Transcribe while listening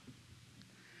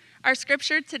Our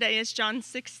scripture today is John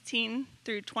 16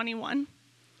 through 21.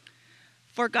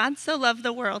 For God so loved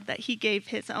the world that he gave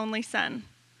his only Son,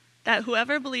 that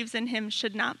whoever believes in him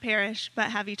should not perish but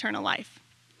have eternal life.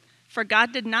 For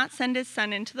God did not send his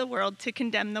Son into the world to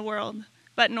condemn the world,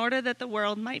 but in order that the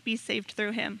world might be saved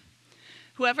through him.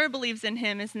 Whoever believes in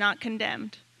him is not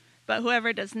condemned, but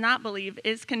whoever does not believe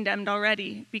is condemned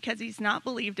already, because he's not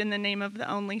believed in the name of the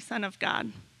only Son of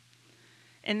God.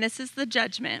 And this is the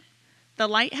judgment. The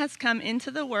light has come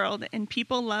into the world, and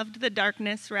people loved the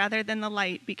darkness rather than the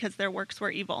light because their works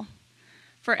were evil.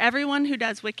 For everyone who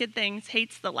does wicked things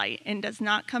hates the light and does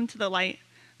not come to the light,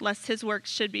 lest his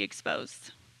works should be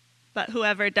exposed. But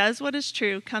whoever does what is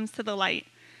true comes to the light,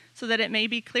 so that it may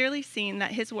be clearly seen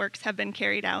that his works have been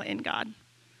carried out in God.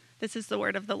 This is the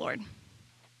word of the Lord.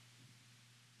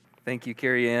 Thank you,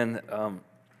 Carrie Ann.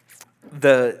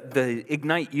 The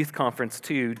Ignite Youth Conference,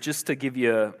 too, just to give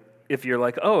you, if you're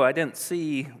like, oh, I didn't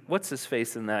see what's his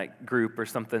face in that group or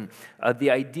something,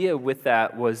 the idea with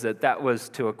that was that was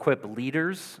to equip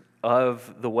leaders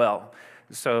of the well.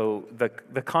 So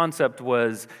the concept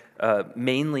was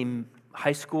mainly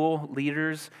high school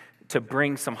leaders, to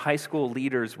bring some high school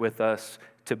leaders with us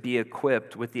to be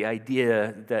equipped with the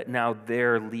idea that now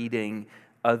they're leading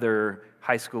other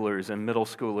high schoolers and middle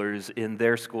schoolers in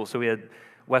their school. So we had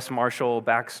Wes Marshall,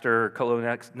 Baxter,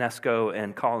 Colonesco,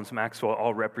 and Collins Maxwell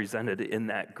all represented in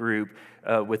that group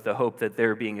with the hope that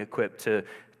they're being equipped to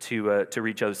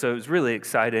reach others. So it was really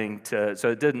exciting. So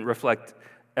it didn't reflect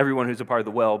everyone who's a part of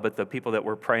the well, but the people that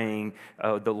were praying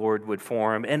the Lord would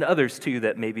form, and others too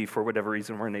that maybe for whatever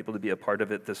reason weren't able to be a part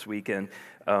of it this weekend.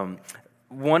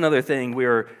 One other thing,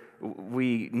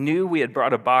 we knew we had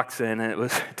brought a box in, and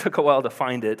it took a while to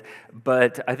find it,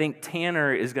 but I think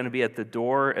Tanner is going to be at the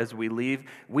door as we leave.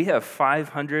 We have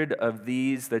 500 of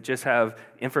these that just have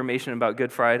information about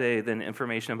Good Friday, then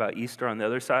information about Easter on the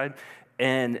other side.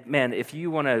 And man, if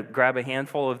you want to grab a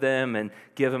handful of them and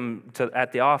give them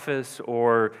at the office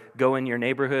or go in your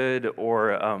neighborhood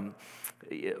or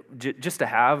just to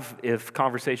have, if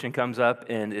conversation comes up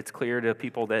and it's clear to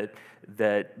people that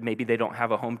maybe they don't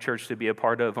have a home church to be a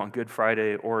part of on Good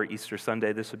Friday or Easter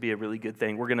Sunday, this would be a really good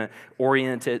thing. We're going to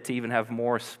orient it to even have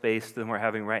more space than we're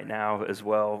having right now as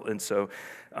well. And so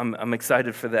I'm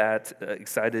excited for that,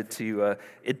 excited to,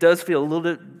 it does feel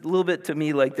a little bit to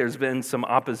me like there's been some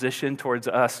opposition towards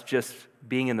us just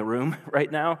being in the room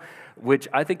right now, which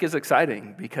I think is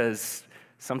exciting because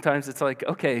sometimes it's like,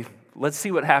 okay, let's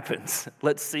see what happens.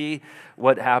 Let's see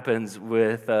what happens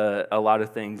with a lot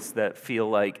of things that feel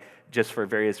like just for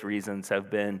various reasons have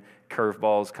been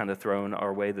curveballs kind of thrown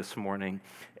our way this morning.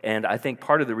 And I think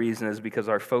part of the reason is because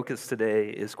our focus today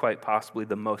is quite possibly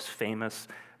the most famous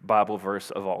Bible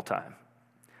verse of all time.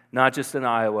 Not just in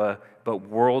Iowa, but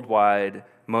worldwide,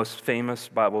 most famous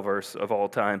Bible verse of all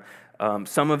time.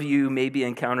 Some of you may be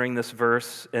encountering this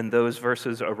verse and those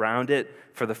verses around it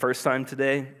for the first time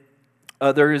today.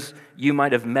 Others, you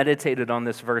might have meditated on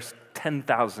this verse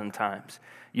 10,000 times.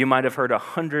 You might have heard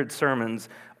 100 sermons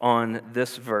on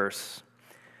this verse.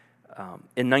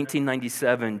 In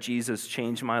 1997, Jesus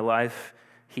changed my life.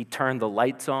 He turned the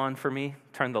lights on for me,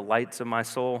 turned the lights of my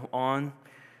soul on.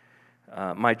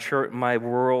 My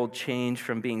world changed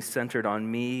from being centered on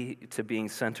me to being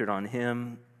centered on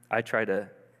Him. I try to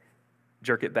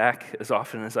jerk it back as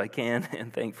often as I can,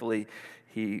 and thankfully,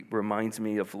 He reminds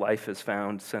me of life is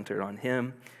found centered on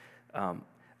Him.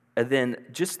 And then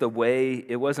just the way,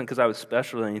 it wasn't because I was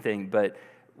special or anything, but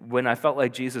when I felt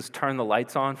like Jesus turned the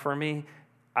lights on for me,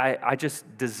 I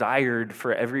just desired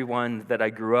for everyone that I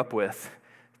grew up with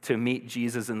to meet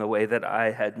Jesus in the way that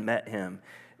I had met Him.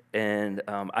 And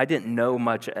I didn't know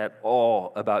much at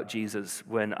all about Jesus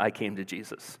when I came to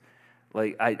Jesus.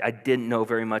 Like, I didn't know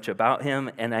very much about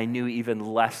Him, and I knew even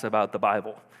less about the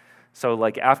Bible. So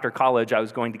like after college, I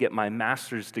was going to get my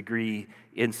master's degree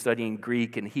in studying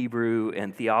Greek and Hebrew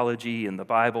and theology and the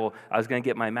Bible. I was going to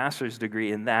get my master's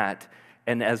degree in that.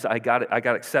 And as I got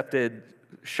accepted,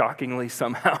 shockingly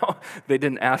somehow, they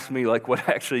didn't ask me like what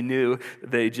I actually knew.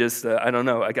 They just, I don't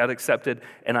know, I got accepted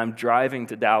and I'm driving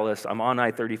to Dallas. I'm on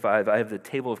I-35. I have the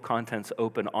table of contents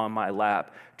open on my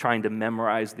lap trying to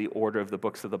memorize the order of the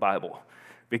books of the Bible,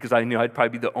 because I knew I'd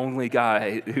probably be the only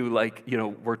guy who, like, you know,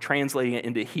 were translating it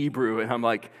into Hebrew, and I'm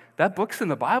like, that book's in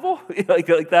the Bible? like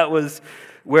that was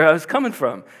where I was coming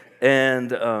from.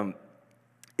 And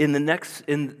in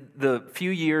the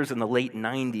few years in the late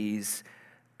 90s,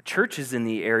 churches in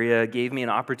the area gave me an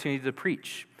opportunity to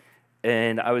preach.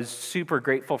 And I was super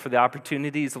grateful for the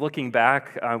opportunities. Looking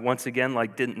back, once again,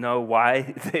 didn't know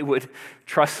why they would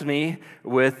trust me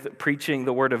with preaching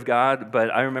the Word of God. But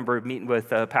I remember meeting with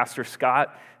Pastor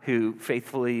Scott, who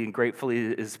faithfully and gratefully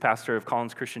is pastor of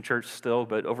Collins Christian Church still,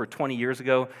 but over 20 years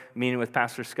ago, meeting with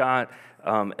Pastor Scott,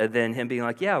 and then him being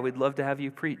like, yeah, we'd love to have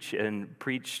you preach, and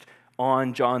preached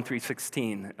on John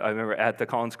 3:16. I remember at the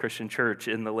Collins Christian Church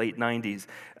in the late 90s.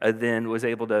 Then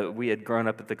we had grown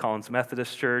up at the Collins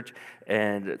Methodist Church,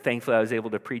 and thankfully I was able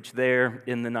to preach there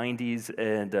in the 90s,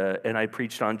 and I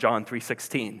preached on John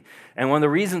 3:16. And one of the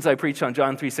reasons I preached on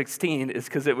John 3:16 is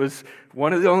because it was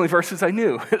one of the only verses I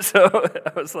knew. So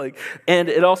I was like, and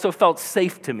it also felt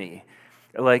safe to me.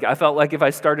 I felt like if I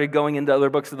started going into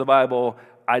other books of the Bible,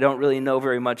 I don't really know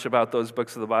very much about those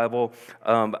books of the Bible.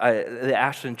 The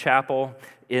Ashton Chapel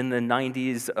in the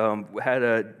 90s had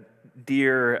a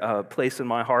dear place in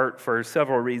my heart for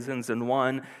several reasons, and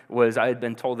one was I had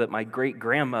been told that my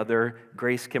great-grandmother,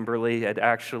 Grace Kimberly, had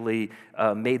actually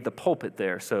made the pulpit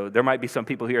there. So there might be some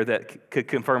people here that could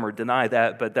confirm or deny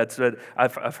that, but that's what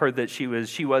I've heard, that she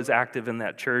was active in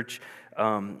that church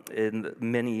in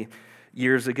many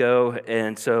years ago,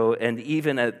 and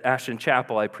even at Ashton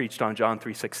Chapel, I preached on John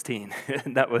 3:16.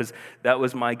 And that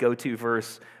was my go-to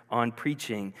verse on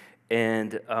preaching.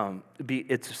 And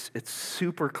it's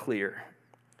super clear.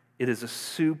 It is a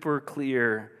super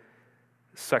clear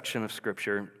section of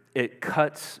Scripture. It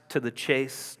cuts to the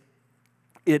chase.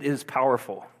 It is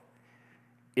powerful.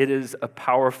 It is a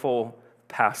powerful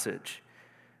passage.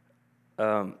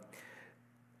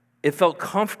 It felt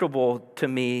comfortable to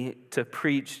me to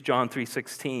preach John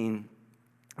 3:16.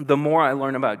 The more I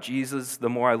learn about Jesus, the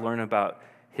more I learn about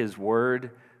His Word,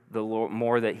 the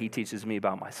more that He teaches me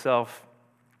about myself,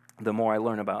 the more I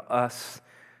learn about us.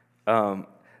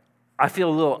 I feel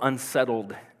a little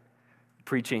unsettled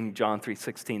preaching John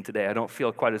 3:16 today. I don't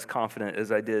feel quite as confident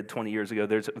as I did 20 years ago.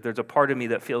 There's a part of me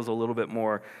that feels a little bit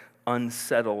more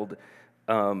unsettled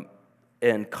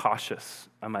and cautious,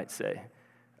 I might say,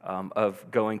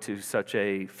 of going to such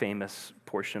a famous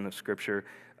portion of Scripture.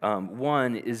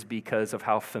 One is because of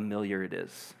how familiar it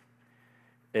is.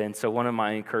 And so one of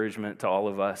my encouragement to all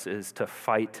of us is to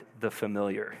fight the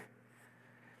familiar.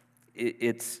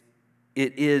 It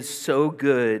is so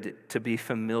good to be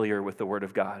familiar with the Word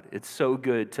of God. It's so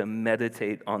good to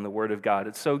meditate on the Word of God.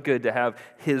 It's so good to have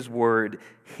His Word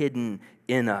hidden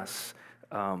in us.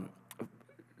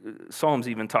 Psalms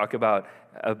even talk about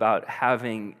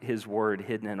having His Word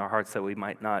hidden in our hearts that we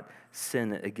might not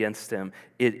sin against Him.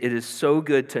 It is so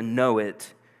good to know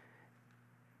it,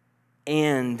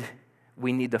 and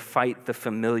we need to fight the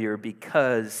familiar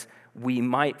because we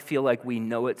might feel like we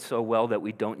know it so well that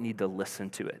we don't need to listen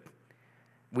to it.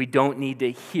 We don't need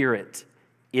to hear it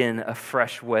in a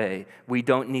fresh way. We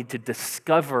don't need to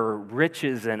discover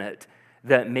riches in it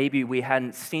that maybe we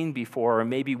hadn't seen before, or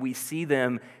maybe we see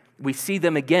them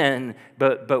again,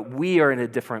 but we are in a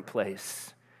different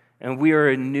place. And we are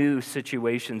in new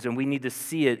situations, and we need to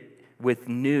see it with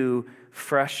new,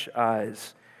 fresh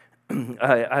eyes.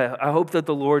 I hope that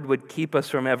the Lord would keep us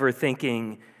from ever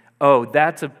thinking, oh,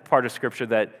 that's a part of Scripture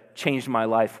that changed my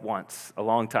life once, a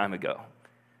long time ago.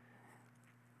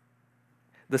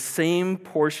 The same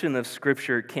portion of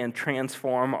Scripture can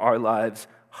transform our lives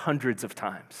hundreds of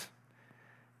times.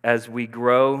 As we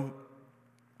grow,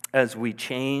 as we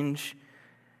change,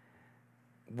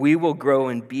 we will grow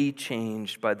and be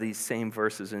changed by these same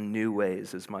verses in new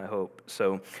ways, is my hope.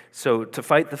 So to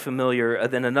fight the familiar,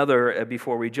 then another,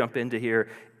 before we jump into here,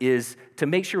 is to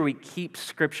make sure we keep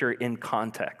Scripture in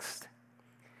context.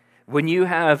 When you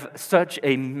have such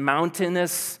a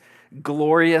mountainous,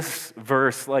 glorious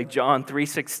verse like John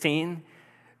 3:16,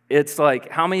 it's like,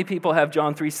 how many people have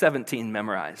John 3:17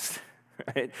 memorized?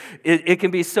 Right? It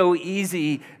can be so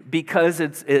easy because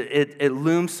it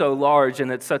looms so large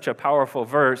and it's such a powerful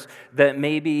verse that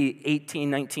maybe 18,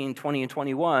 19, 20, and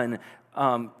 21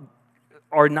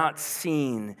 are not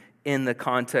seen in the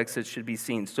context it should be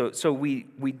seen. So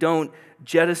we don't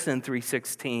jettison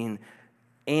 3:16,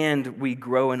 and we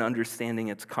grow in understanding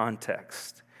its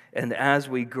context. And as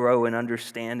we grow in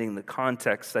understanding the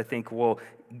context, I think we'll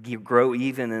grow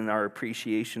even in our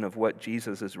appreciation of what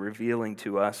Jesus is revealing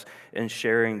to us and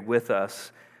sharing with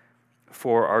us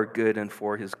for our good and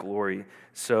for His glory.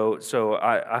 So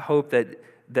I hope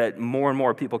that more and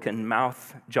more people can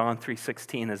mouth John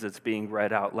 3:16 as it's being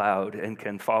read out loud and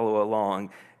can follow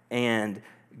along and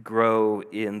grow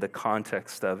in the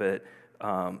context of it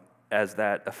as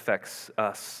that affects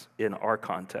us in our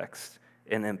context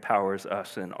and empowers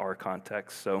us in our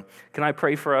context. So can I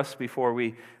pray for us before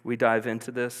we dive into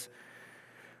this?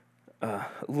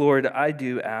 Lord, I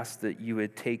do ask that you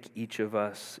would take each of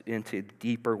us into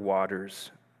deeper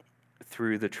waters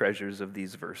through the treasures of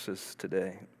these verses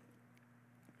today.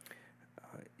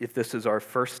 If this is our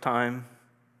first time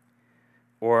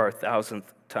or our 1,000th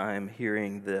time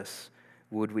hearing this,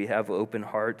 would we have open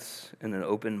hearts and an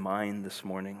open mind this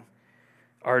morning?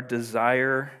 Our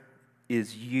desire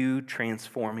is you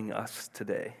transforming us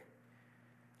today.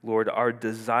 Lord, our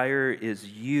desire is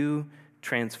you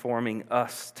transforming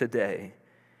us today.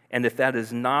 And if that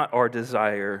is not our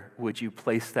desire, would you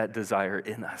place that desire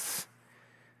in us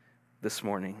this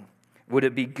morning? Would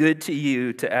it be good to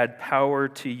you to add power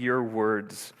to your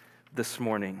words this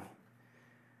morning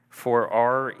for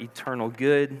our eternal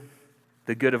good,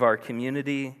 the good of our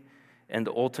community, and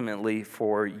ultimately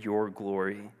for your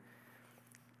glory?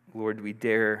 Lord, we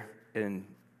dare and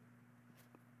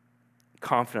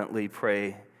confidently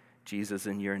pray, Jesus,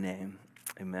 in your name.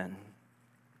 Amen.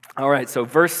 All right, so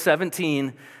verse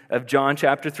 17 of John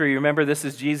chapter 3. Remember, this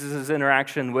is Jesus'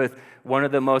 interaction with one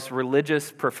of the most religious,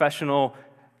 professional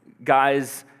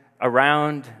guys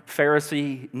around,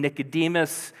 Pharisee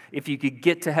Nicodemus. If you could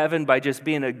get to heaven by just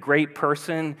being a great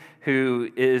person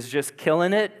who is just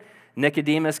killing it,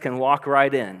 Nicodemus can walk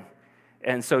right in.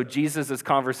 And so Jesus'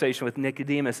 conversation with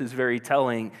Nicodemus is very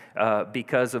telling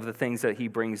because of the things that he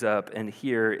brings up. And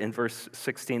here in verse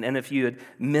 16, and if you had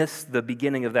missed the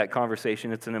beginning of that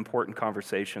conversation, it's an important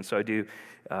conversation. So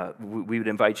we would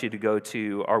invite you to go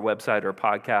to our website or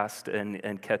podcast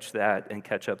and catch that and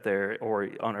catch up there or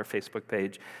on our Facebook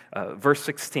page. Verse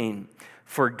 16,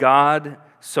 for God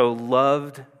so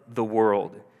loved the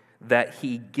world that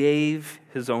he gave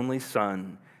his only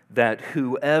Son, that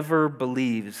whoever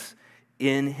believes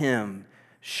in him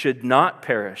should not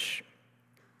perish,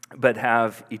 but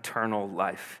have eternal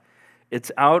life.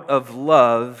 It's out of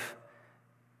love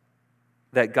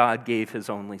that God gave his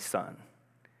only Son.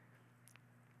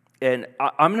 And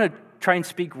I'm going to try and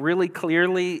speak really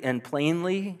clearly and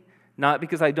plainly, not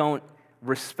because I don't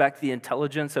respect the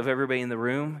intelligence of everybody in the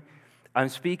room. I'm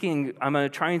going to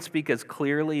try and speak as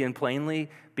clearly and plainly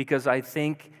because I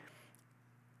think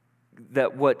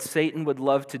that what Satan would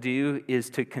love to do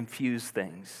is to confuse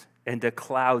things and to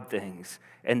cloud things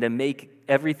and to make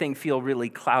everything feel really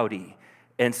cloudy.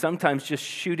 And sometimes just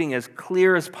shooting as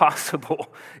clear as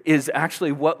possible is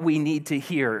actually what we need to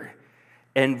hear,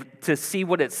 and to see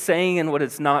what it's saying and what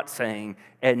it's not saying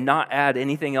and not add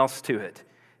anything else to it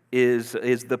is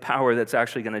the power that's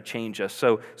actually going to change us.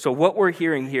 So what we're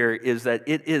hearing here is that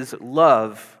it is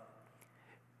love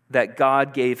that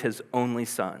God gave his only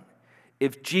Son.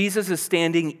 If Jesus is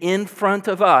standing in front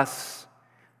of us,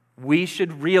 we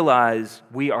should realize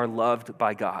we are loved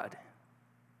by God.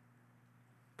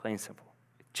 Plain and simple.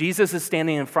 If Jesus is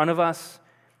standing in front of us,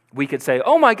 we could say,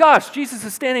 oh my gosh, Jesus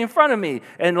is standing in front of me.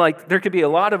 And there could be a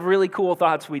lot of really cool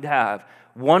thoughts we'd have.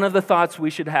 One of the thoughts we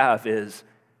should have is,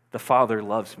 the Father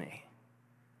loves me.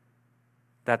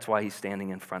 That's why he's standing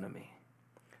in front of me.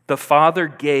 The Father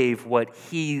gave what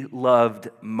he loved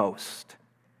most.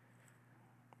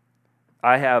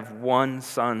 I have one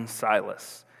son,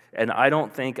 Silas, and I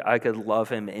don't think I could love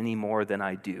him any more than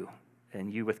I do.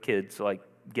 And you with kids,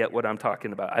 get what I'm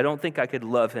talking about. I don't think I could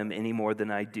love him any more than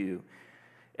I do.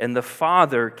 And the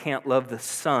Father can't love the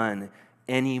Son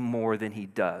any more than he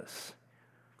does.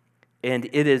 And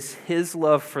it is his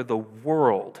love for the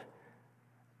world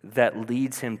that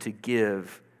leads him to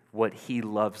give what he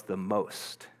loves the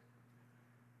most.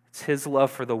 It's his love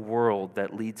for the world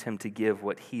that leads him to give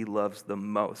what he loves the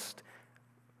most.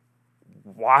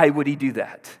 Why would he do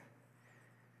that?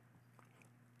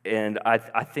 And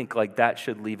I think that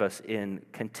should leave us in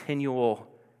continual,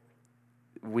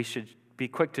 we should be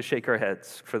quick to shake our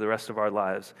heads for the rest of our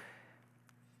lives.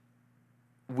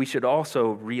 We should also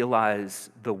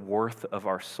realize the worth of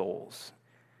our souls,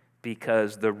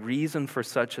 because the reason for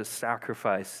such a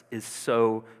sacrifice is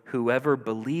so whoever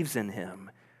believes in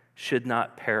him should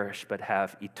not perish but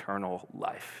have eternal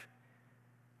life.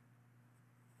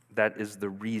 That is the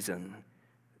reason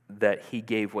that he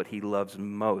gave what he loves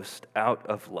most out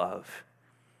of love.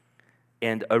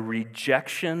 And a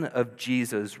rejection of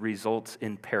Jesus results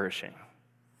in perishing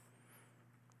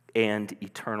and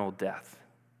eternal death.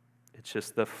 It's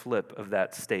just the flip of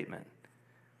that statement.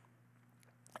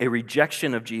 A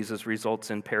rejection of Jesus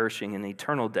results in perishing and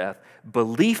eternal death.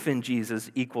 Belief in Jesus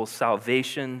equals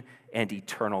salvation and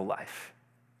eternal life.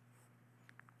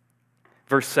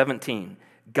 Verse 17,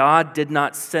 God did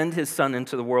not send his Son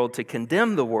into the world to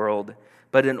condemn the world,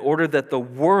 but in order that the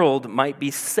world might be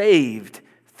saved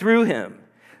through him.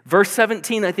 Verse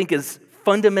 17, I think, is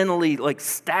fundamentally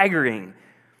staggering.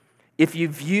 If you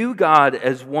view God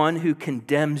as one who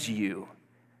condemns you,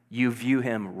 you view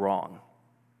him wrong.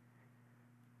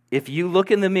 If you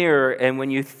look in the mirror and when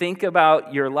you think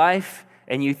about your life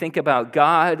and you think about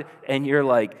God and you're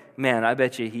like, man, I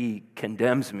bet you he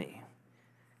condemns me,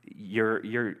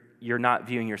 you're not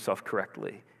viewing yourself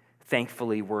correctly.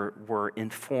 Thankfully, we're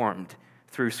informed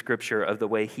through Scripture of the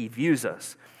way he views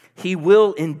us. He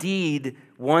will indeed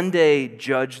one day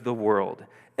judge the world.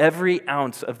 Every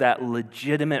ounce of that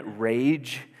legitimate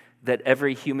rage that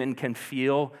every human can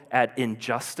feel at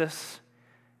injustice,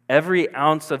 every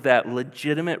ounce of that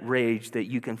legitimate rage that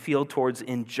you can feel towards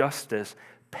injustice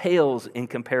pales in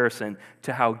comparison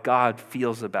to how God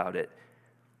feels about it.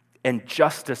 And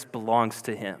justice belongs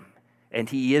to him. And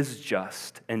he is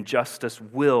just, and justice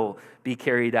will be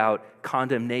carried out.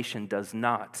 Condemnation does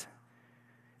not.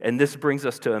 And this brings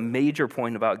us to a major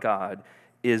point about God,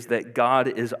 is that God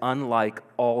is unlike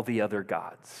all the other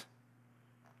gods.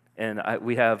 And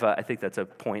we have, I think that's a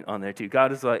point on there too.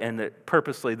 God is, and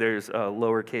purposely there's a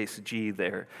lowercase g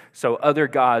there. So other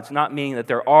gods, not meaning that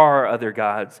there are other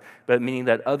gods, but meaning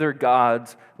that other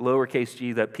gods, lowercase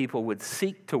g, that people would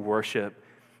seek to worship,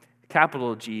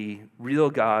 capital G, real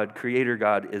God, creator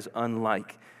God, is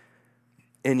unlike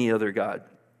any other God.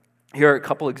 Here are a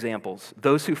couple examples.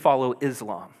 Those who follow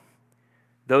Islam.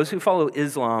 Those who follow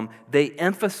Islam, they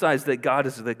emphasize that God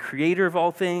is the creator of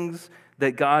all things,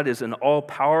 that God is an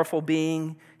all-powerful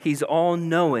being. He's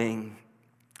all-knowing,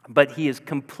 but he is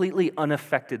completely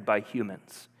unaffected by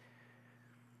humans.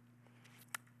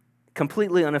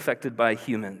 Completely unaffected by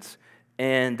humans.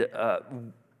 And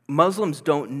Muslims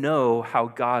don't know how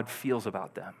God feels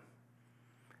about them.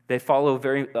 They follow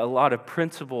a lot of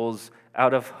principles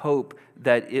out of hope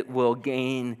that it will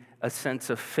gain a sense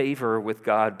of favor with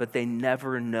God, but they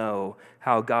never know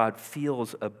how God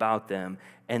feels about them,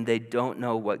 and they don't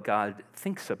know what God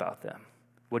thinks about them,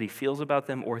 what he feels about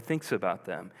them or thinks about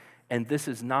them. And this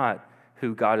is not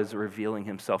who God is revealing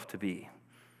himself to be.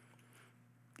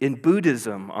 In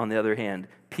Buddhism, on the other hand,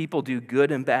 people do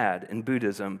good and bad in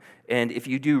Buddhism. And if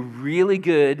you do really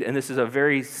good, and this is a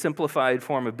very simplified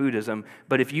form of Buddhism,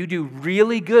 but if you do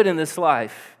really good in this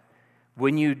life,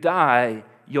 when you die,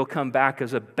 you'll come back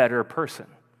as a better person.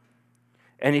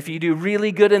 And if you do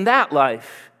really good in that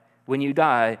life, when you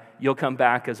die, you'll come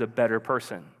back as a better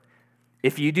person.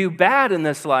 If you do bad in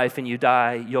this life and you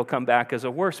die, you'll come back as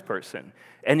a worse person.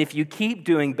 And if you keep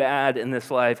doing bad in this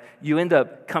life, you end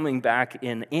up coming back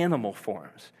in animal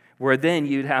forms, where then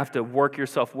you'd have to work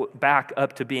yourself back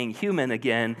up to being human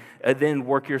again, and then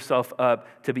work yourself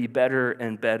up to be better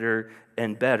and better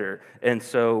and better. And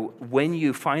so when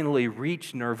you finally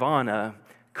reach nirvana,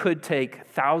 could take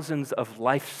thousands of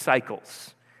life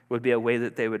cycles, would be a way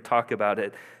that they would talk about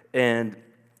it. And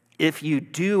if you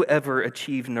do ever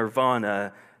achieve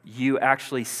nirvana, you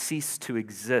actually cease to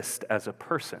exist as a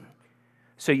person.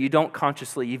 So you don't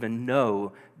consciously even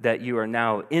know that you are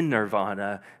now in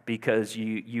nirvana, because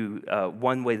you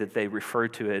one way that they refer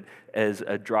to it as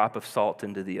a drop of salt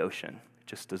into the ocean. It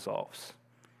just dissolves.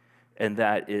 And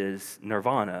that is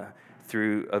nirvana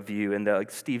through a view. And like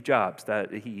Steve Jobs,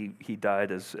 that he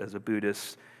died as a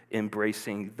Buddhist,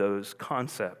 embracing those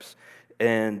concepts.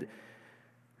 And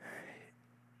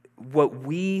what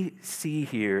we see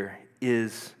here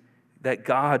is that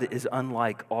God is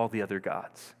unlike all the other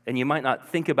gods. And you might not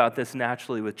think about this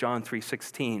naturally with John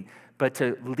 3:16, but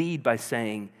to lead by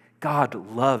saying, God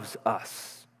loves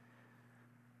us.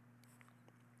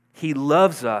 He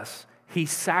loves us. He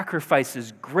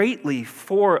sacrifices greatly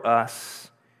for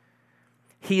us.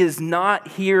 He is not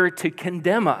here to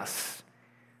condemn us,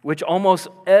 which almost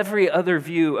every other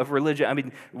view of religion, I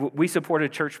mean, we support a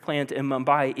church plant in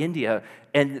Mumbai, India,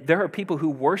 and there are people who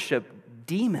worship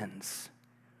demons.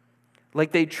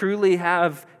 Like they truly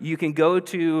have, you can go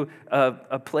to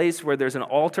a place where there's an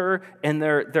altar and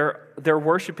they're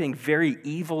worshiping very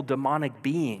evil demonic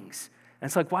beings. And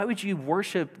it's like, why would you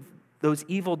worship those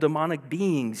evil demonic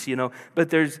beings, you know? But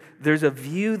there's a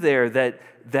view there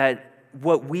that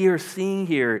what we are seeing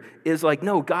here is like,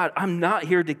 no, God, I'm not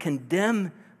here to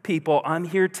condemn people. I'm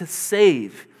here to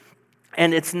save.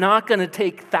 And it's not going to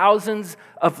take thousands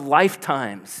of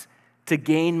lifetimes to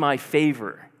gain my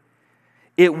favor.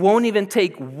 It won't even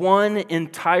take one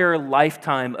entire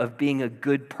lifetime of being a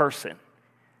good person.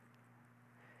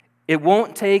 It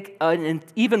won't take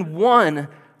even one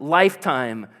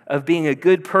lifetime of being a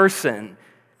good person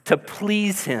to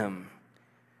please him.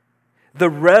 The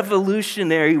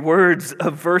revolutionary words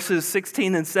of verses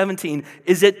 16 and 17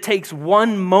 is it takes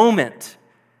one moment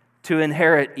to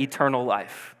inherit eternal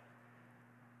life.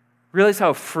 Realize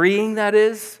how freeing that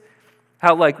is?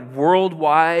 How like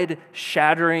worldwide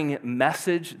shattering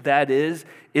message that is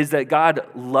that God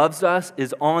loves us,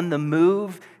 is on the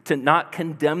move to not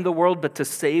condemn the world, but to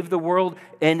save the world.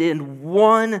 And in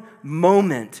one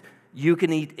moment, you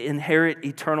can inherit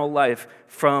eternal life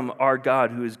from our God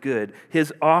who is good.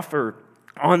 His offer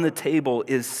on the table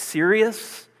is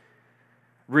serious.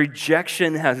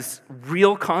 Rejection has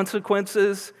real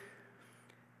consequences.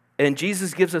 And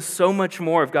Jesus gives us so much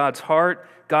more of God's heart,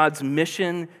 God's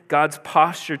mission, God's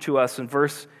posture to us in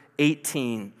verse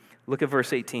 18. Look at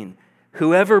verse 18.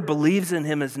 Whoever believes in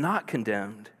him is not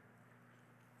condemned,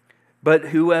 but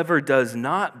whoever does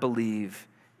not believe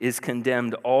is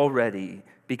condemned already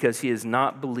because he has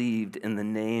not believed in the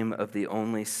name of the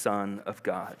only Son of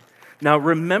God. Now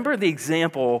remember the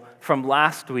example from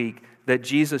last week that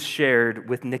Jesus shared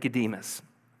with Nicodemus.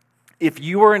 If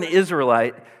you were an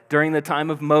Israelite during the time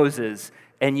of Moses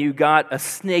and you got a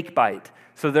snake bite,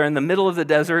 so they're in the middle of the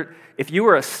desert. If you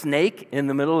were a snake in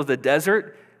the middle of the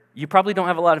desert, you probably don't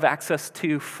have a lot of access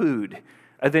to food.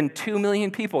 And then 2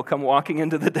 million people come walking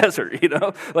into the desert,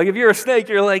 Like if you're a snake,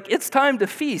 you're like, it's time to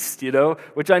feast,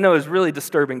 which I know is really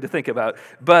disturbing to think about.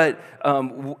 But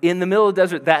in the middle of the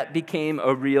desert, that became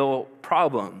a real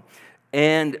problem.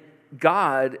 And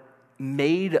God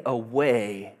made a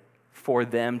way for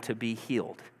them to be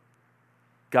healed.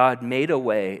 God made a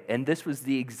way, and this was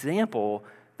the example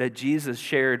that Jesus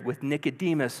shared with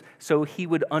Nicodemus so he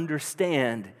would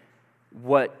understand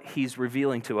what he's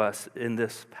revealing to us in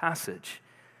this passage.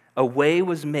 A way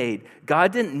was made.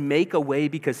 God didn't make a way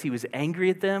because he was angry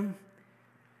at them.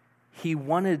 He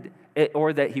wanted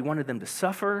them to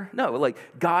suffer. No, like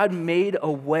God made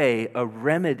a way, a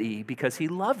remedy, because he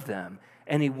loved them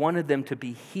and he wanted them to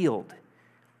be healed.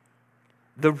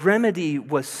 The remedy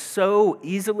was so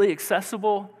easily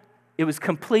accessible. It was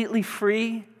completely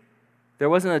free. There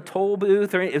wasn't a toll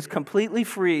booth or anything. It was completely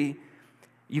free.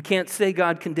 You can't say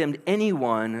God condemned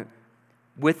anyone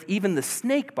with even the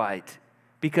snake bite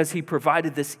because he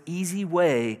provided this easy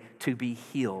way to be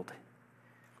healed.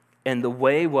 And the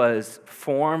way was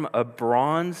form a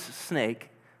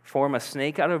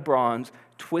snake out of bronze,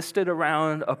 twist it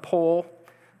around a pole.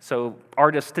 So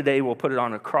artists today will put it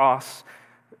on a cross.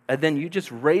 And then you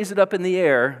just raise it up in the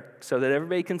air so that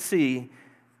everybody can see.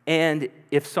 And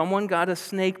if someone got a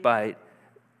snake bite,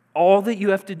 all that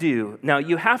you have to do, now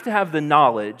you have to have the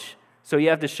knowledge, so you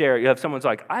have to share it. You have someone's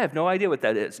like, I have no idea what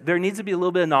that is. There needs to be a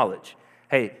little bit of knowledge.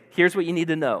 Hey, here's what you need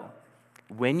to know.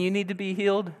 When you need to be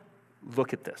healed,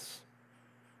 look at this,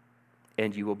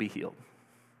 and you will be healed.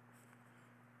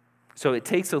 So it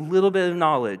takes a little bit of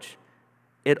knowledge.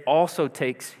 It also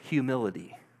takes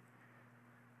humility.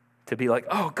 To be like,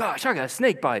 oh gosh, I got a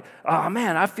snake bite. Oh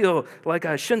man, I feel like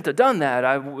I shouldn't have done that.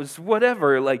 I was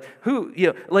whatever. Like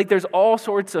there's all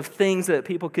sorts of things that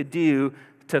people could do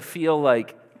to feel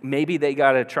like maybe they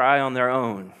got to try on their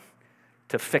own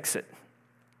to fix it.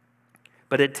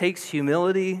 But it takes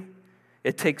humility.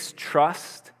 It takes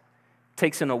trust. It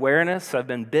takes an awareness. I've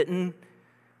been bitten.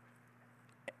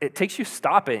 It takes you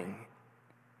stopping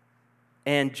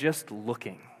and just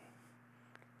looking.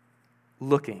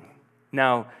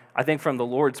 Now, I think from the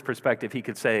Lord's perspective, he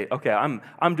could say, okay,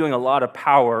 I'm doing a lot of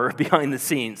power behind the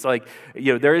scenes. Like,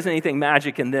 there isn't anything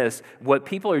magic in this. What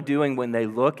people are doing when they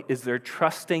look is they're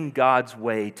trusting God's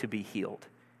way to be healed.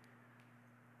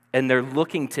 And they're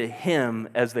looking to him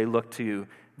as they look to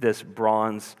this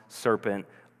bronze serpent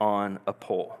on a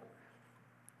pole.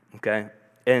 Okay?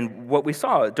 And what we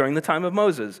saw during the time of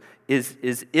Moses is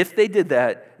if they did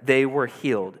that, they were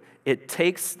healed. It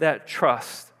takes that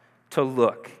trust to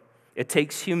look. It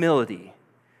takes humility.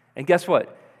 And guess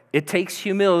what? It takes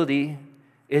humility,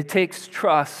 it takes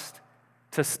trust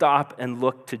to stop and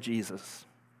look to Jesus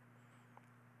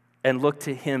and look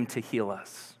to him to heal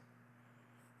us.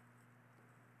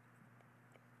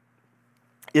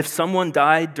 If someone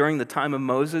died during the time of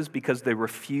Moses because they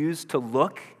refused to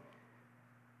look,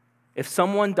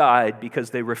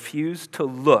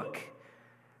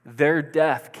 their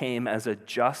death came as a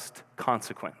just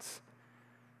consequence.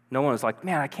 No one was like,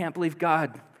 man, I can't believe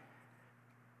God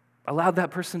allowed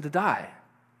that person to die.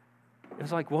 It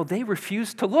was like, well, they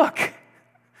refused to look.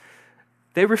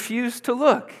 The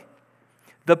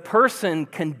person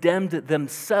condemned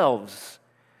themselves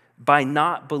by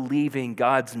not believing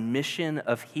God's mission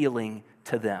of healing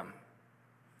to them.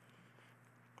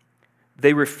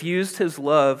 They refused his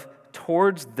love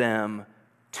towards them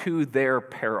to their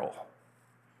peril.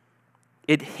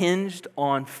 It hinged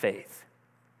on faith.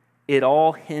 It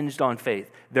all hinged on faith.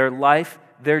 Their life,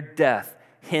 their death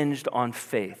hinged on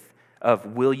faith of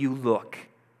will you look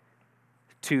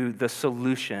to the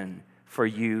solution for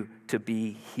you to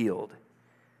be healed.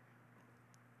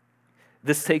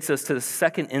 This takes us to the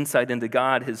second insight into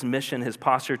God, his mission, his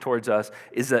posture towards us,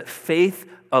 is that faith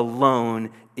alone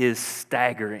is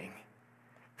staggering.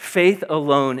 Faith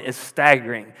alone is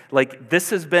staggering. Like,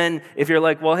 this has been, if you're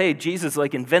like, well, hey, Jesus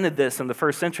like invented this in the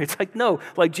first century. It's like, no,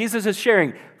 like Jesus is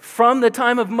sharing. From the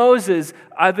time of Moses,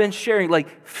 I've been sharing.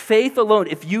 Like, faith alone,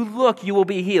 if you look, you will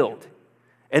be healed.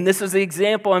 And this is the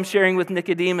example I'm sharing with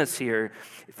Nicodemus here.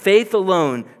 Faith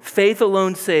alone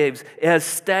saves. It has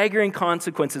staggering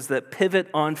consequences that pivot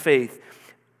on faith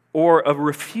or a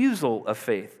refusal of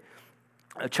faith.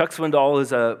 Chuck Swindoll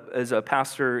is a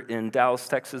pastor in Dallas,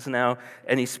 Texas now,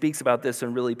 and he speaks about this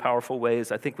in really powerful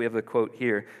ways. I think we have a quote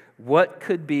here. What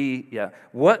could be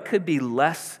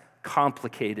less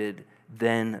complicated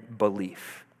than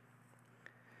belief?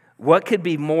 What could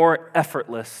be more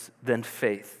effortless than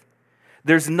faith?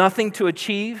 There's nothing to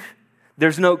achieve.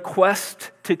 There's no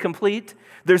quest to complete.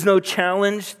 There's no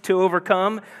challenge to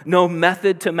overcome, no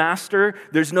method to master.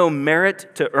 There's no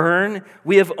merit to earn.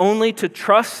 We have only to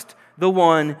trust the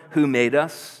one who made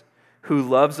us, who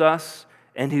loves us,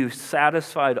 and who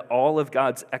satisfied all of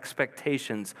God's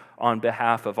expectations on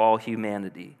behalf of all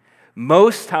humanity.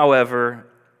 Most, however,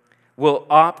 will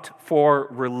opt for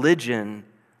religion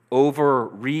over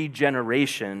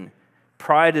regeneration.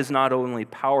 Pride is not only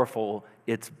powerful,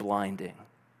 it's blinding.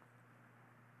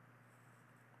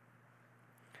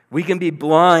 We can be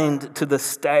blind to the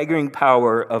staggering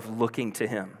power of looking to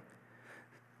him.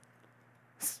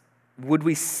 Would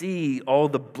we see all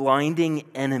the blinding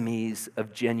enemies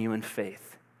of genuine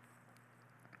faith?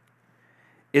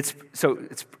 It's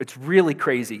really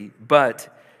crazy,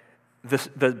 but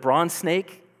the bronze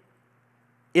snake,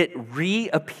 it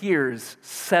reappears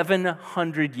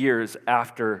 700 years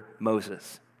after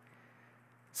Moses.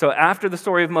 So after the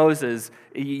story of Moses,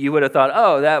 you would have thought,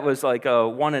 oh, that was like a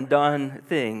one and done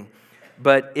thing.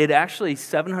 But it actually,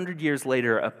 700 years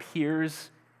later, appears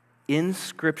in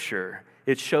Scripture.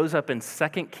 It shows up in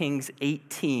 2 Kings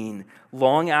 18,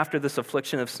 long after this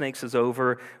affliction of snakes is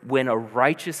over, when a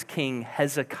righteous king,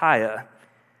 Hezekiah,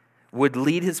 would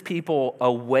lead his people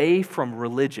away from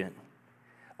religion,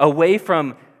 away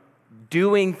from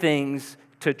doing things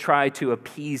to try to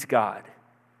appease God.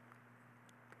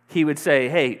 He would say,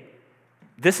 hey,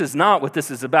 this is not what this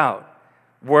is about.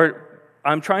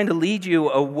 I'm trying to lead you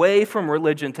away from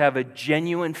religion to have a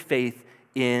genuine faith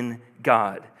in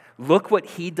God. Look what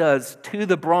he does to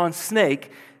the bronze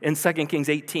snake in 2 Kings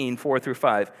 18,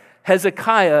 4-5.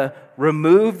 Hezekiah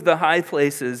removed the high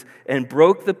places and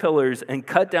broke the pillars and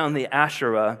cut down the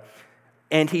Asherah,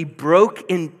 and he broke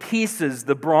in pieces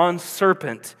the bronze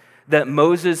serpent that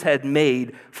Moses had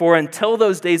made, for until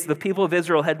those days the people of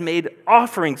Israel had made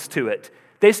offerings to it.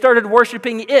 They started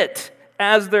worshiping it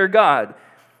as their God.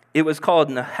 It was called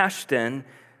Nehushtan.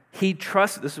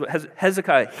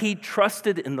 Hezekiah, he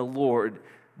trusted in the Lord,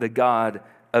 the God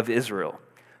of Israel.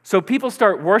 So people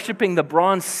start worshiping the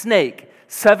bronze snake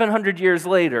 700 years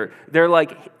later. They're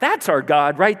like, that's our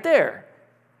God right there.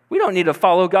 We don't need to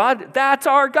follow God. That's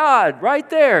our God right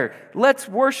there. Let's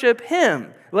worship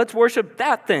him. Let's worship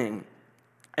that thing.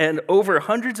 And over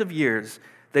hundreds of years,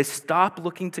 they stop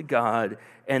looking to God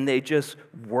and they just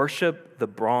worship the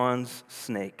bronze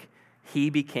snake. He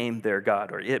became their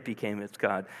God, or it became its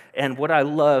God. And what I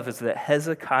love is that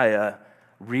Hezekiah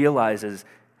realizes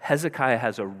Hezekiah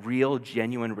has a real,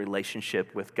 genuine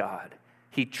relationship with God.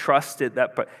 He trusted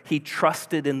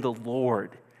in the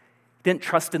Lord. He didn't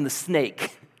trust in the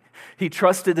snake. He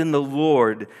trusted in the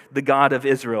Lord, the God of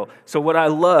Israel. So what I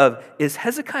love is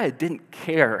Hezekiah didn't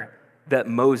care that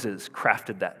Moses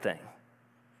crafted that thing.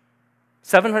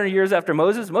 700 years after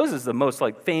Moses is the most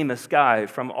famous guy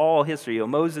from all history,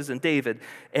 Moses and David,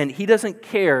 and he doesn't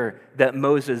care that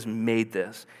Moses made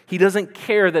this. He doesn't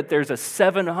care that there's a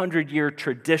 700-year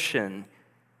tradition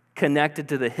connected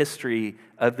to the history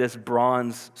of this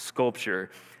bronze sculpture.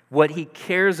 What he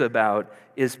cares about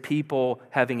is people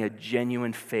having a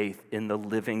genuine faith in the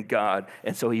living God,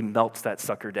 and so he melts that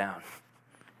sucker down,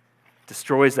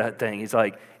 destroys that thing. He's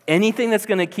like, anything that's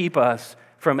going to keep us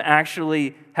from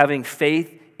actually having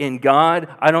faith in God,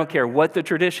 I don't care what the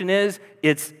tradition is,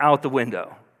 it's out the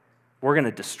window. We're going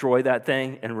to destroy that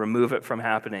thing and remove it from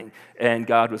happening. And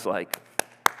God was like,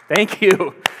 thank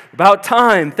you. About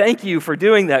time. Thank you for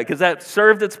doing that, because that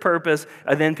served its purpose,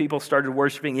 and then people started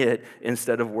worshiping it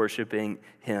instead of worshiping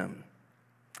him.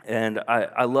 And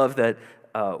I love that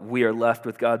we are left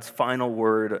with God's final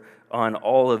word on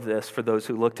all of this. For those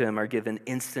who look to him are given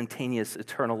instantaneous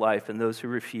eternal life, and those who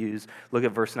refuse, look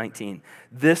at verse 19.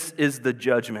 This is the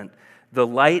judgment. The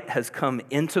light has come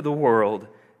into the world,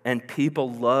 and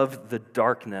people loved the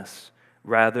darkness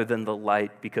rather than the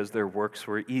light because their works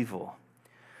were evil.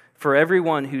 For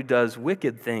everyone who does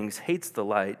wicked things hates the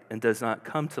light and does not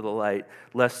come to the light,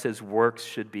 lest his works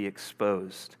should be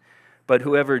exposed. But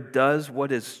whoever does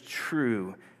what is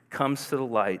true comes to the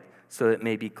light, so that it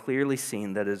may be clearly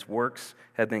seen that his works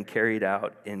have been carried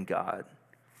out in God.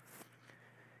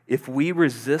 If we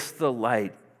resist the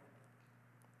light,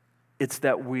 it's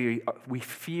that we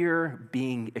fear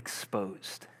being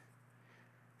exposed.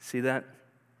 See that?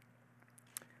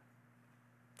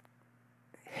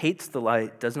 Hates the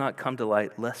light, does not come to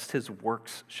light, lest his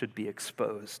works should be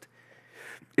exposed.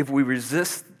 If we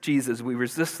resist Jesus, we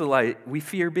resist the light, we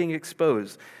fear being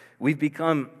exposed. We've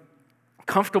become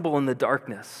comfortable in the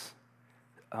darkness.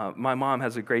 My mom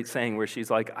has a great saying where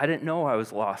she's like, I didn't know I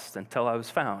was lost until I was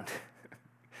found.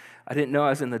 I didn't know I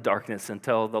was in the darkness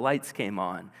until the lights came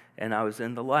on and I was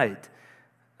in the light.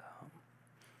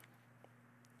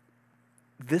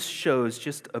 This shows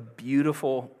just a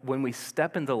beautiful, when we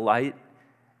step into light,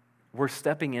 we're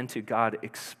stepping into God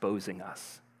exposing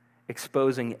us,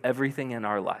 exposing everything in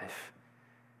our life.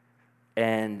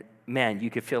 And man, you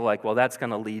could feel like, well, that's going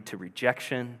to lead to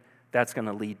rejection. That's going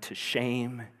to lead to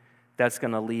shame. That's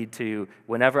going to lead to,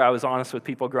 whenever I was honest with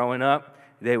people growing up,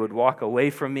 they would walk away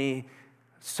from me.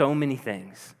 So many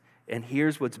things. And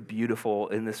here's what's beautiful,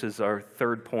 and this is our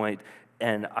third point,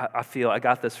 and I feel I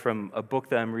got this from a book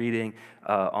that I'm reading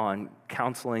on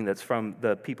counseling that's from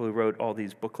the people who wrote all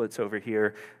these booklets over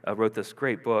here, wrote this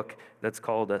great book that's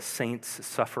called Saints,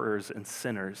 Sufferers, and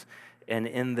Sinners. And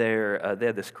in there, they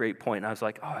had this great point, and I was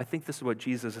like, oh, I think this is what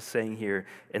Jesus is saying here,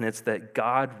 and it's that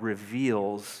God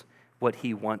reveals what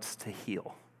he wants to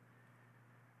heal.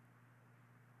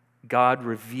 God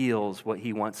reveals what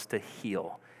he wants to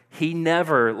heal. He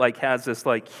never has this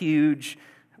huge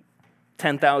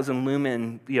 10,000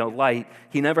 lumen light.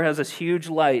 He never has this huge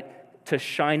light to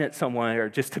shine at someone or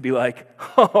just to be like,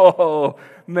 oh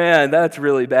man, that's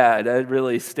really bad. That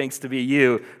really stinks to be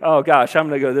you. Oh gosh, I'm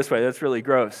going to go this way. That's really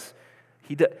gross.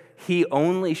 He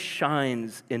only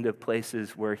shines into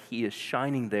places where he is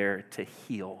shining there to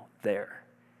heal there.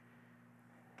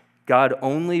 God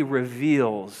only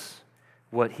reveals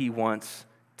what he wants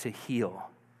to heal,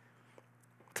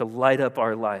 to light up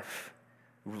our life,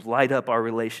 light up our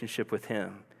relationship with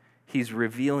him. He's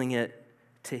revealing it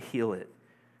to heal it.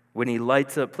 When he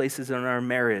lights up places in our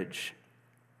marriage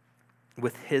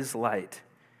with his light,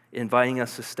 inviting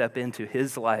us to step into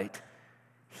his light,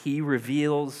 he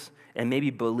reveals and maybe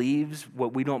believes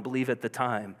what we don't believe at the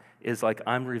time is like,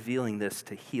 I'm revealing this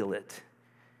to heal it.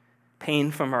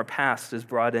 Pain from our past is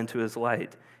brought into his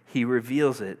light. He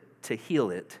reveals it to heal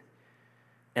it.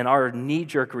 And our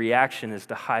knee-jerk reaction is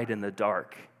to hide in the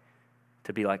dark,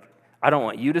 to be like, I don't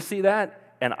want you to see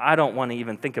that, and I don't want to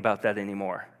even think about that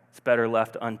anymore. It's better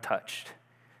left untouched.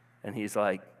 And he's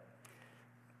like,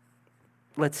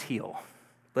 let's heal.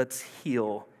 Let's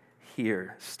heal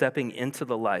here. Stepping into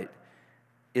the light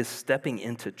is stepping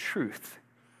into truth.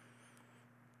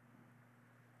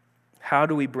 How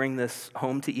do we bring this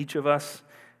home to each of us?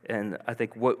 And I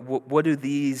think, what do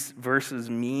these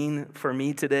verses mean for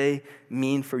me today,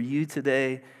 mean for you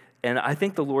today? And I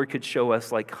think the Lord could show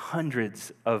us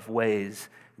hundreds of ways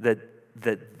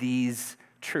that these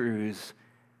truths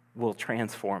will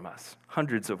transform us.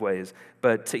 Hundreds of ways.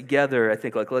 But together, I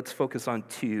think, let's focus on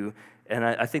two. And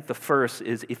I think the first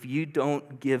is, if you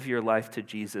don't give your life to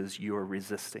Jesus, you are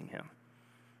resisting him.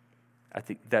 I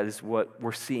think that is what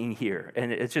we're seeing here.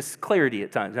 And it's just clarity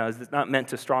at times. Now, it's not meant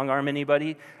to strong-arm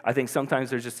anybody. I think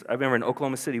sometimes I remember in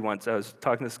Oklahoma City once, I was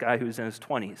talking to this guy who was in his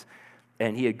 20s,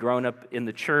 and he had grown up in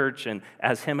the church, and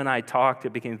as him and I talked,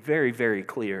 it became very, very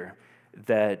clear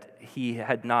that he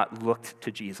had not looked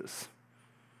to Jesus.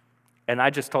 And I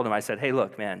just told him, I said, hey,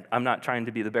 look, man, I'm not trying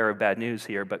to be the bearer of bad news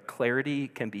here, but clarity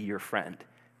can be your friend.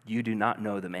 You do not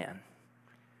know the man.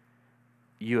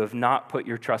 You have not put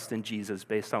your trust in Jesus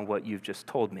based on what you've just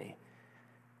told me.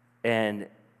 And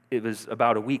it was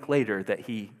about a week later that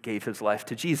he gave his life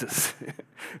to Jesus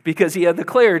because he had the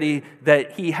clarity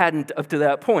that he hadn't up to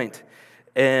that point.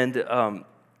 And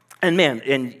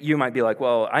you might be like,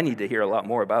 well, I need to hear a lot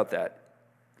more about that.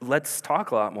 Let's talk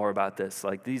a lot more about this.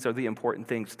 These are the important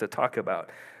things to talk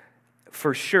about.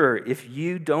 For sure, if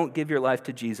you don't give your life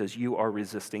to Jesus, you are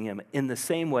resisting him in the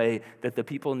same way that the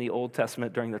people in the Old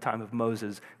Testament during the time of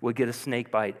Moses would get a snake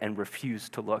bite and refuse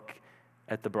to look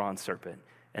at the bronze serpent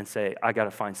and say, I got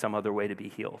to find some other way to be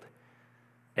healed.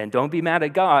 And don't be mad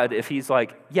at God if he's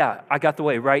like, yeah, I got the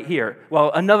way right here.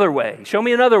 Well, another way. Show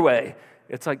me another way.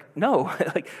 It's like, no,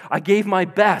 I gave my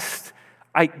best.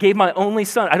 I gave my only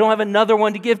son. I don't have another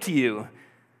one to give to you.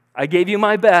 I gave you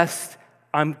my best.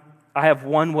 I have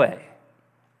one way.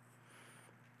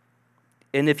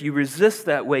 And if you resist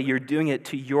that way, you're doing it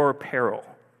to your peril.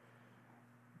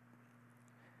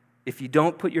 If you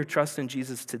don't put your trust in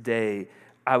Jesus today,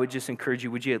 I would just encourage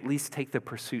you, would you at least take the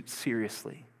pursuit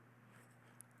seriously?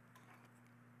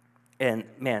 And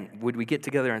man, would we get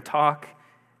together and talk?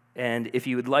 And if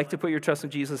you would like to put your trust in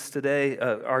Jesus today,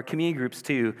 our community groups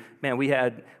too, man, we've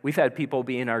had people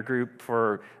be in our group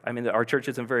our church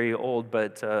isn't very old,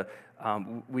 but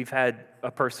we've had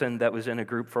a person that was in a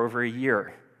group for over a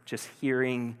year, just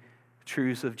hearing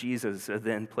truths of Jesus and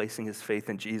then placing his faith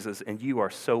in Jesus, and you are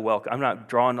so welcome. I'm not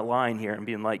drawing a line here and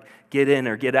being like, get in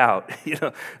or get out.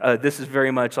 This is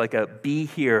very much like a be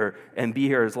here and be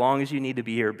here as long as you need to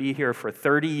be here. Be here for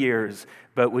 30 years,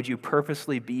 but would you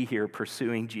purposely be here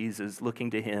pursuing Jesus,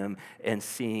 looking to him, and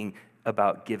seeing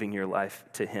about giving your life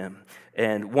to him?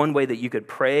 And one way that you could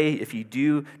pray if you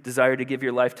do desire to give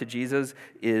your life to Jesus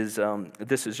is,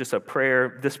 this is just a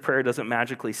prayer. This prayer doesn't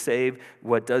magically save.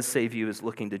 What does save you is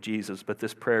looking to Jesus, but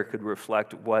this prayer could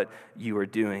reflect what you are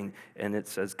doing. And it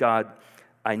says, God,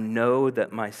 I know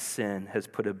that my sin has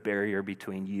put a barrier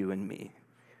between you and me.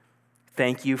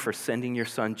 Thank you for sending your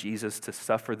son Jesus to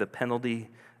suffer the penalty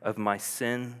of my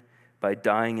sin by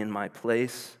dying in my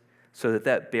place, so that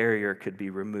that barrier could be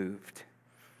removed.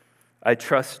 I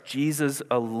trust Jesus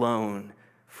alone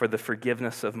for the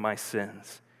forgiveness of my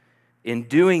sins. In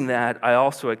doing that, I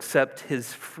also accept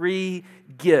his free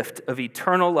gift of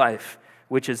eternal life,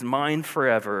 which is mine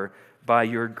forever by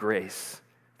your grace.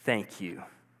 Thank you.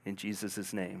 In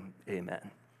Jesus' name,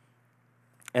 amen.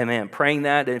 Amen. Praying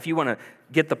that, and if you want to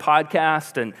get the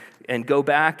podcast and go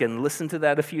back and listen to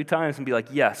that a few times and be like,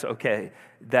 yes, okay,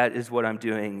 that is what I'm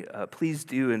doing, please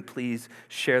do, and please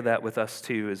share that with us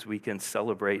too as we can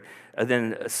celebrate.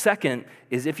 Then second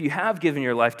is, if you have given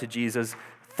your life to Jesus,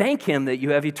 thank him that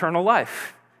you have eternal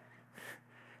life.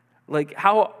 Like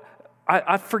how,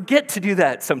 I forget to do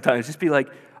that sometimes. Just be like,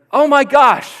 oh my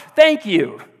gosh, thank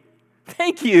you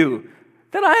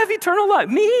that I have eternal life.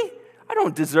 Me? I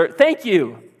don't deserve, thank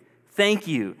you.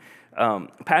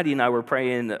 Patty and I were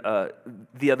praying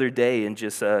the other day, and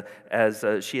just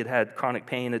as she had chronic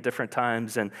pain at different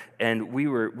times, and we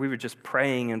were just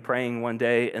praying one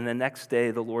day, and the next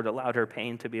day the Lord allowed her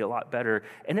pain to be a lot better,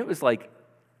 and it was like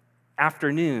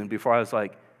afternoon before I was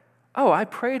like, oh, I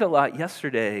prayed a lot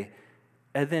yesterday,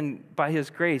 and then by his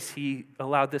grace he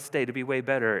allowed this day to be way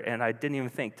better, and I didn't even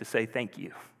think to say thank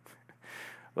you.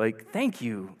 Like, thank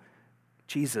you,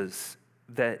 Jesus,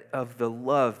 that of the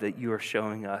love that you are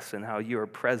showing us and how you are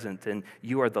present, and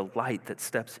you are the light that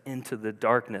steps into the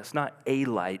darkness. Not a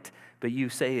light, but you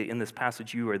say in this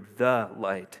passage you are the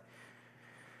light.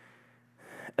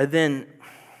 And then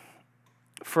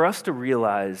for us to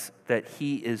realize that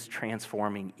he is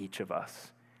transforming each of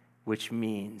us, which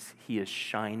means he is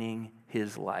shining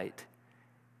his light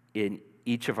in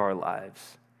each of our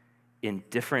lives in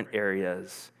different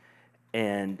areas.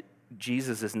 And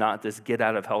Jesus is not this get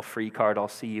out of hell free card, I'll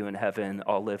see you in heaven,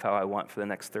 I'll live how I want for the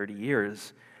next 30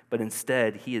 years. But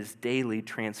instead, he is daily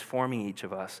transforming each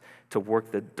of us to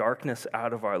work the darkness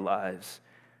out of our lives,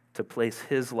 to place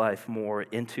his life more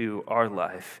into our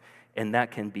life. And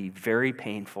that can be very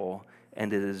painful,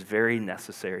 and it is very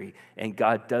necessary. And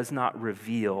God does not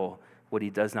reveal what he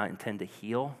does not intend to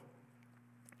heal.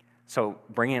 So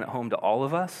bringing it home to all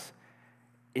of us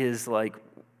is like,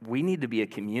 we need to be a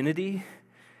community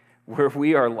where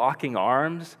we are locking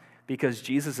arms because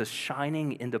Jesus is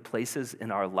shining into places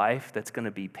in our life that's going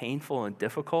to be painful and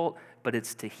difficult, but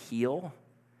it's to heal.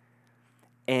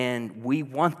 And we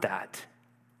want that,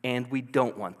 and we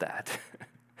don't want that.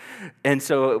 And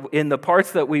so in the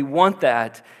parts that we want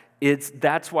that,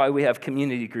 that's why we have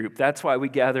community group. That's why we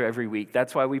gather every week.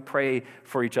 That's why we pray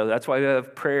for each other. That's why we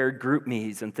have prayer group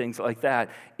meetings and things like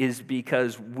that, is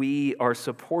because we are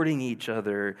supporting each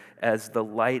other as the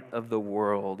light of the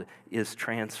world is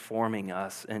transforming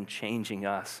us and changing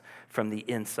us from the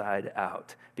inside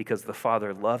out. Because the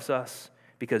Father loves us,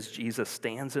 because Jesus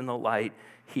stands in the light,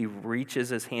 he reaches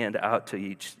his hand out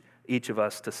to each of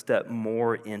us to step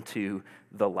more into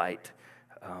the light.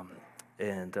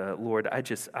 Lord,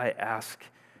 I ask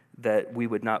that we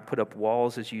would not put up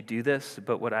walls as you do this,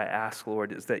 but what I ask,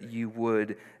 Lord, is that you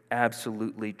would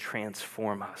absolutely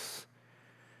transform us.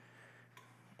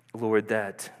 Lord,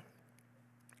 that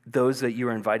those that you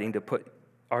are inviting to put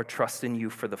our trust in you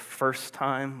for the first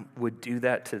time would do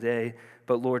that today.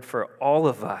 But Lord, for all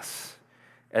of us,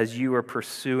 as you are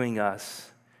pursuing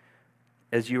us,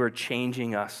 as you are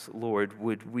changing us, Lord,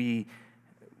 would we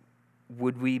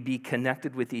be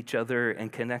connected with each other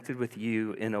and connected with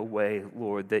you in a way,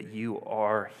 Lord, that you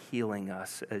are healing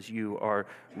us as you are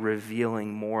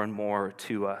revealing more and more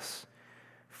to us.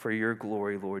 For your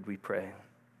glory, Lord, we pray.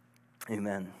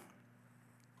 Amen.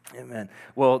 Amen.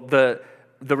 Well,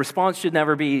 the response should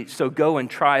never be, so go and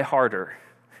try harder.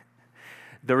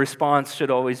 The response should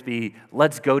always be,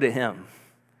 let's go to him.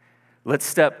 Let's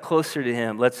step closer to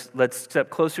him. Let's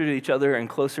step closer to each other and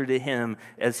closer to him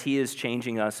as he is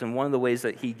changing us. And one of the ways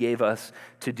that he gave us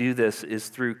to do this is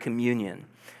through communion.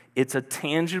 It's a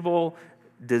tangible,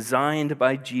 designed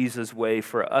by Jesus way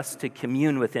for us to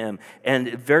commune with him, and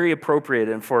very appropriate.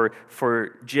 And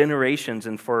for generations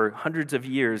and for hundreds of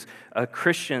years,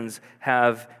 Christians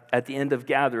have, at the end of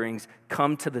gatherings,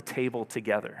 come to the table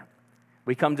together.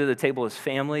 We come to the table as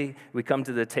family. We come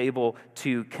to the table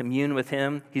to commune with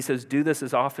him. He says, do this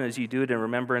as often as you do it in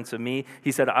remembrance of me.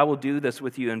 He said, I will do this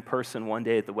with you in person one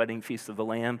day at the wedding feast of the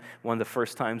Lamb, one of the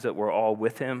first times that we're all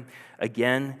with him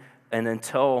again. And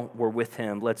until we're with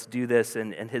him, let's do this,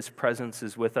 and his presence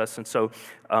is with us. And so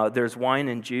there's wine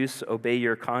and juice, obey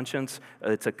your conscience.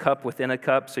 It's a cup within a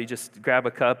cup, so you just grab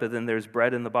a cup, and then there's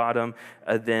bread in the bottom,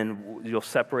 then you'll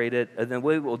separate it. And then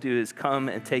what we'll do is come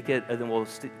and take it, and then we'll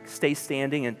stay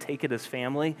standing and take it as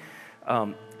family.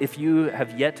 If you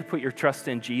have yet to put your trust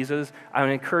in Jesus, I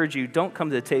would encourage you, don't come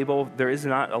to the table. There is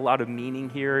not a lot of meaning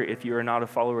here if you are not a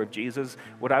follower of Jesus.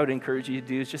 What I would encourage you to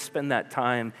do is just spend that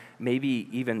time, maybe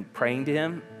even praying to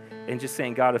him and just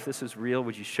saying, God, if this is real,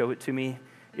 would you show it to me?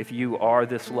 If you are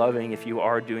this loving, if you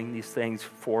are doing these things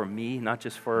for me, not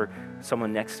just for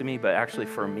someone next to me, but actually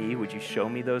for me, would you show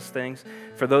me those things?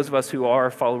 For those of us who are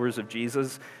followers of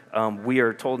Jesus, we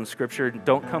are told in Scripture,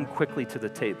 don't come quickly to the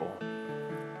table.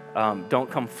 Don't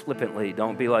come flippantly.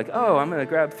 Don't be like, oh, I'm going to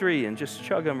grab 3 and just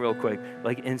chug them real quick.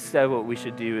 Like, instead, what we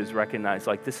should do is recognize,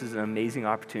 like, this is an amazing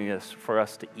opportunity for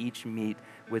us to each meet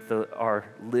with our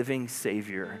living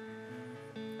Savior,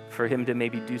 for him to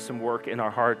maybe do some work in our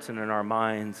hearts and in our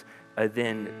minds,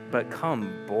 but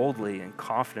come boldly and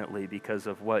confidently because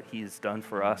of what he's done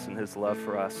for us and his love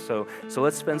for us. So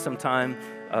let's spend some time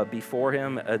before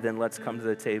him, then let's come to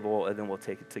the table, and then we'll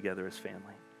take it together as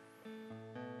family.